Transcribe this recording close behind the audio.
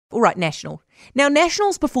All right, National. Now,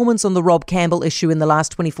 National's performance on the Rob Campbell issue in the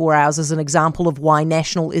last 24 hours is an example of why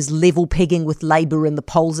National is level pegging with Labour in the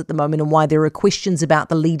polls at the moment and why there are questions about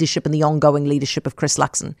the leadership and the ongoing leadership of Chris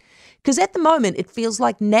Luxon. Because at the moment, it feels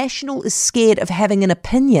like National is scared of having an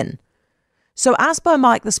opinion. So asked by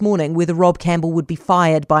Mike this morning whether Rob Campbell would be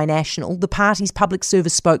fired by National, the party's public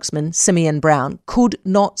service spokesman, Simeon Brown, could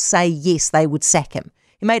not say yes, they would sack him.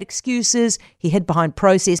 He made excuses, he hid behind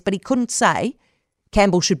process, but he couldn't say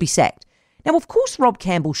Campbell should be sacked. Now, of course, Rob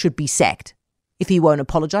Campbell should be sacked. If he won't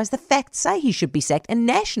apologise, the facts say he should be sacked, and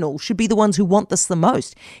National should be the ones who want this the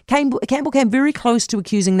most. Campbell came very close to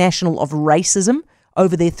accusing National of racism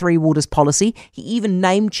over their Three Waters policy. He even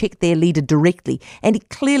name-checked their leader directly, and he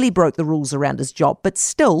clearly broke the rules around his job. But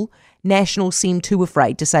still, National seemed too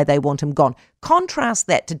afraid to say they want him gone. Contrast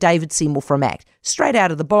that to David Seymour from ACT. Straight out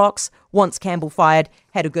of the blocks, wants Campbell fired,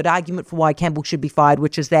 had a good argument for why Campbell should be fired,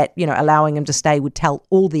 which is that, allowing him to stay would tell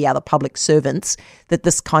all the other public servants that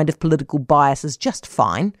this kind of political bias is just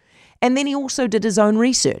fine. And then he also did his own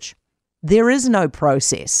research. There is no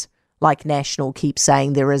process like National keeps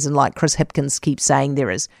saying there is and like Chris Hipkins keeps saying there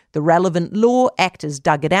is. The relevant law, ACT has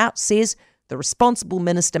dug it out, says the responsible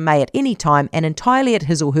minister may at any time and entirely at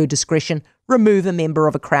his or her discretion remove a member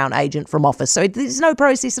of a Crown agent from office. So there's no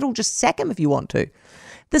process at all. Just sack him if you want to.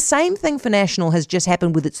 The same thing for National has just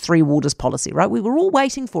happened with its Three Waters policy, right? We were all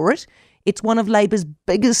waiting for it. It's one of Labour's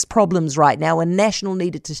biggest problems right now, and National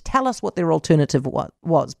needed to tell us what their alternative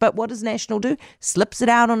was. But what does National do? Slips it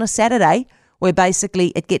out on a Saturday, where basically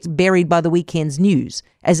it gets buried by the weekend's news,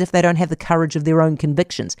 as if they don't have the courage of their own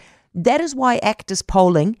convictions. That is why ACT is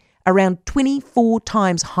polling around 24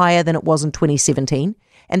 times higher than it was in 2017,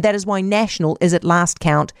 and that is why National is at last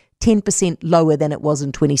count 10% lower than it was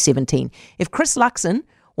in 2017. If Chris Luxon's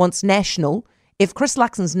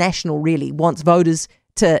National really wants voters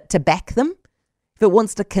to back them, if it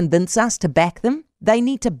wants to convince us to back them, they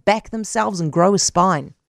need to back themselves and grow a spine.